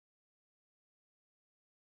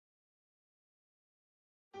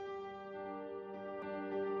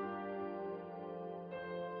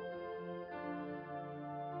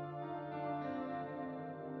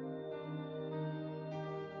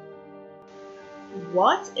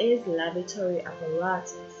What is laboratory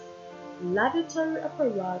apparatus? Laboratory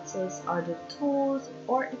apparatus are the tools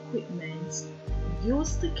or equipment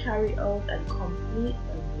used to carry out and complete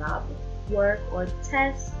a lab work or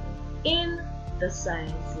test in the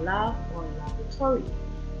science lab or laboratory.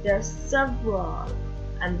 There are several,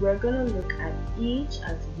 and we're going to look at each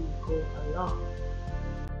as we go along.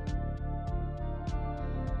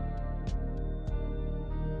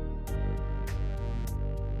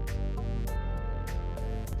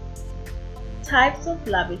 Types of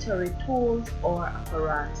laboratory tools or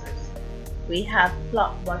apparatus. We have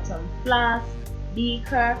flat bottom flask,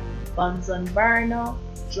 beaker, Bunsen burner,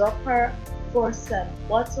 dropper, forceps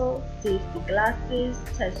bottle, safety glasses,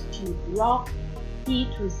 test tube rock, heat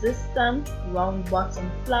resistant, round bottom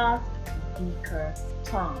flask, beaker,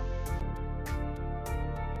 tongue.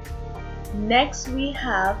 Next we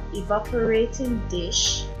have evaporating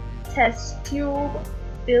dish, test tube,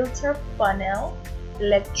 filter funnel,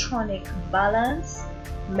 electronic balance,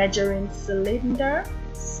 measuring cylinder,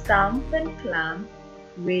 stamp and clamp,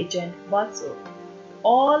 reagent bottle.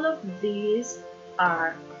 All of these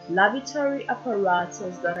are laboratory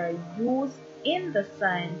apparatus that are used in the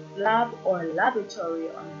science lab or laboratory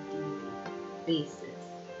on a daily basis.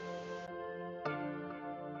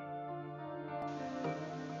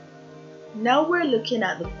 Now we're looking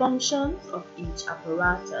at the functions of each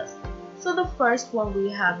apparatus. So the first one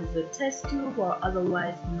we have is the test tube, or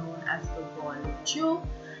otherwise known as the volume tube,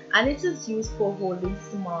 and it is used for holding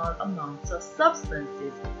small amounts of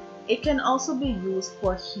substances. It can also be used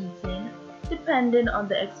for heating depending on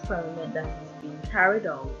the experiment that is being carried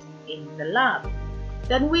out in the lab.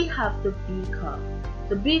 Then we have the beaker.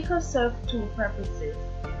 The beaker serves two purposes: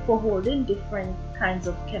 for holding different kinds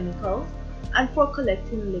of chemicals and for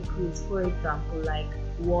collecting liquids, for example like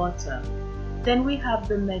water. Then we have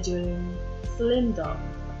the measuring cylinder.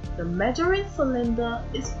 The measuring cylinder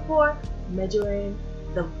is for measuring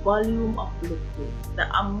the volume of liquid, the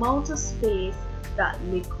amount of space that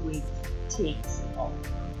liquid takes up.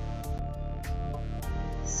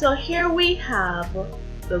 So here we have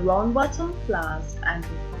the round bottom flask and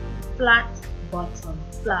the flat bottom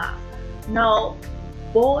flask. Now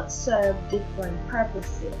both serve different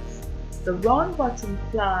purposes. The round bottom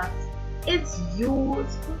flask is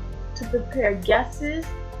used to prepare gases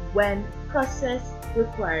when process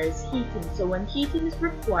requires heating. So when heating is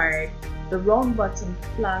required, the round bottom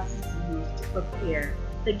flask is used to prepare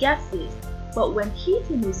the gases. But when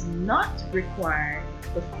heating is not required,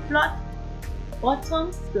 the flat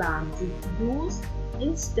bottom flask is used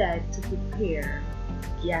instead to prepare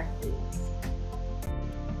gases.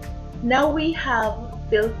 Now we have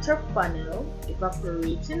filter funnel,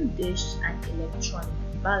 evaporating dish, and electronic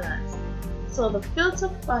balance. So the filter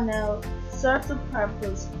funnel serves a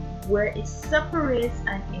purpose where it separates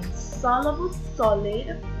an insoluble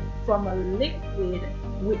solid from a liquid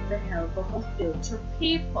with the help of a filter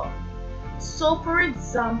paper. So for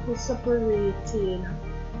example, separating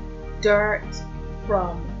dirt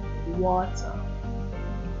from water.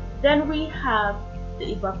 Then we have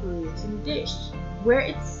the evaporating dish, where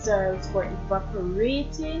it serves for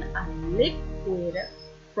evaporating a liquid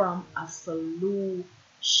from a solution.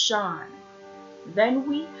 Then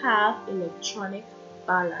we have electronic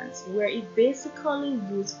balance, where it basically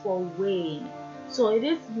used for weighing. So it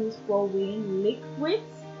is used for weighing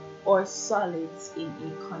liquids or solids in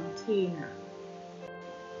a container.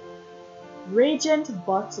 Reagent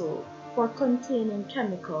bottle, for containing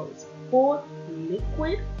chemicals, both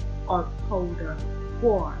liquid or powder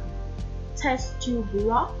form. Test tube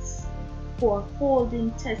rocks, for holding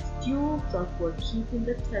test tubes or for keeping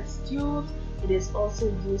the test tubes. It is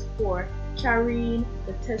also used for carrying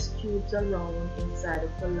the test tubes around inside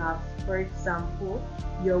of the lab. For example,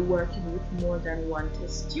 you're working with more than one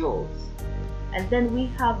test tubes. And then we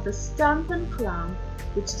have the stamp and clamp,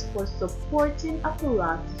 which is for supporting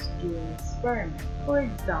apparatus during experiment. For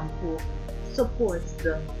example, supports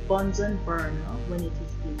the Bunsen burner when it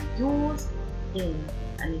is being used in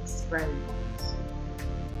an experiment.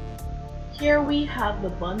 Here we have the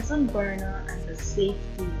Bunsen burner and the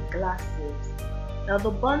safety glasses. Now the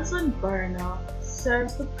Bunsen burner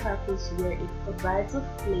serves the purpose where it provides a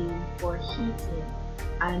flame for heating,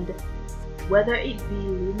 and whether it be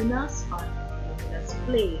luminous or luminous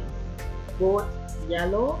flame, both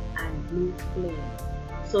yellow and blue flame.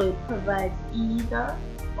 So it provides either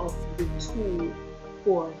of the two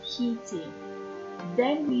for heating.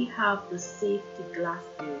 Then we have the safety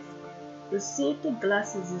glasses. The safety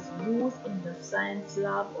glasses is used in the science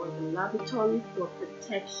lab or the laboratory for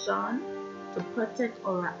protection, to protect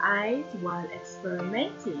our eyes while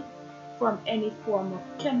experimenting from any form of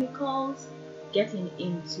chemicals getting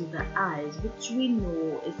into the eyes, which we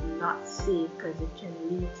know is not safe because it can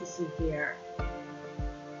lead to severe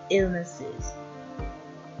illnesses.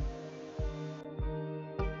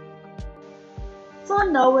 So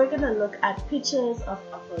now we're going to look at pictures of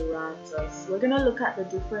apparatus. We're going to look at the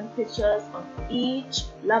different pictures of each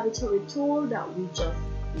laboratory tool that we just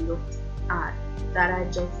looked at, that I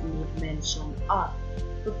just made mention of.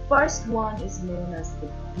 The first one is known as the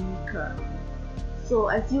beaker. So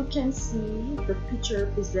as you can see, the picture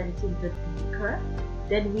representing the beaker.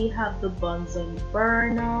 Then we have the Bunsen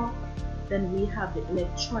burner. Then we have the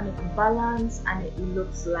electronic balance, and it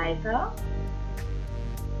looks like a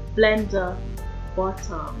blender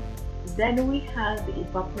bottom. Then we have the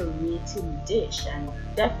evaporating dish, and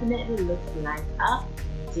definitely looks like a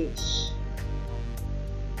dish.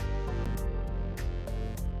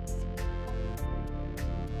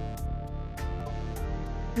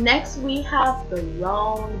 Next we have the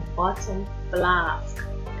round bottom flask,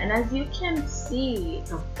 and as you can see,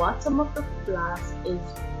 the bottom of the flask is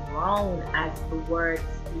round, as the word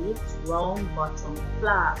states, round bottom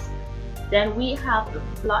flask. Then we have the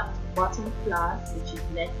flat bottom flask, which is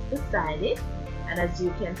next beside it, and as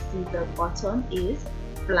you can see, the bottom is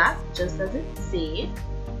flat just as it says.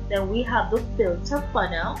 Then we have the filter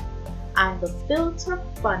funnel, and the filter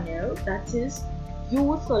funnel that is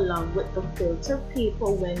used along with the filter paper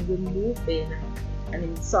when removing an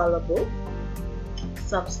insoluble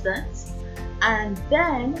substance. And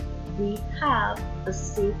then we have the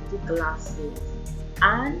safety glasses,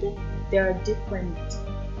 and there are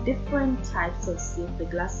different types of safety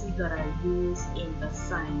glasses that are used in the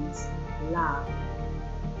science lab.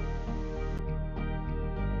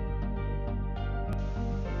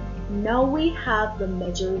 Now we have the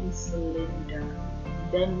measuring cylinder.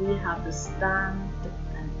 Then we have the stand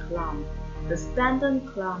and clamp. The stand and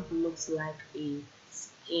clamp looks like a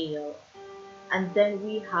scale. And then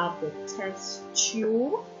we have the test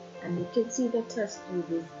tube, and you can see the test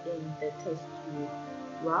tube is in the test tube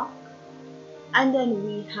rack. And then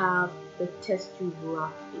we have the test tube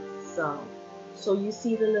rack itself. So you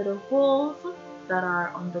see the little holes that are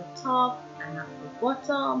on the top and at the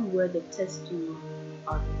bottom where the test tube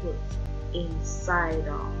are put inside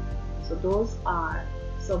of. So those are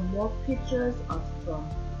some more pictures of some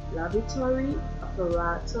laboratory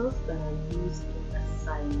apparatus that are used in a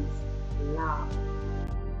science lab.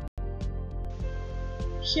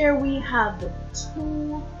 Here we have the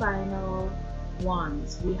two final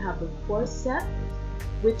ones. We have the forceps,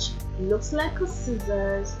 which looks like a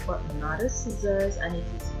scissors but not a scissors, and it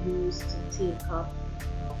is used to take up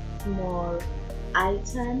small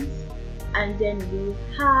items. And then we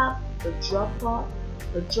have the dropper.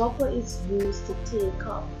 The dropper is used to take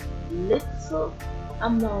up little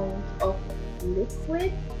amount of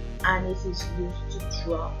liquid, and it is used to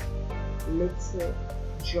drop little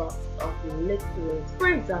drops of liquid, for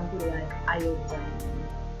example like iodine.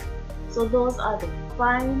 So those are the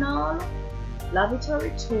final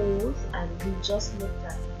laboratory tools, and we just looked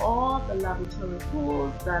at all the laboratory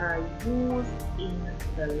tools that are used in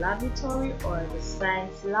the laboratory or the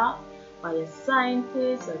science lab by a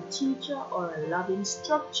scientist, a teacher, or a lab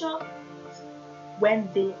instructor when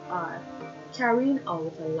they are carrying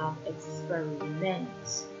out a lab experiment.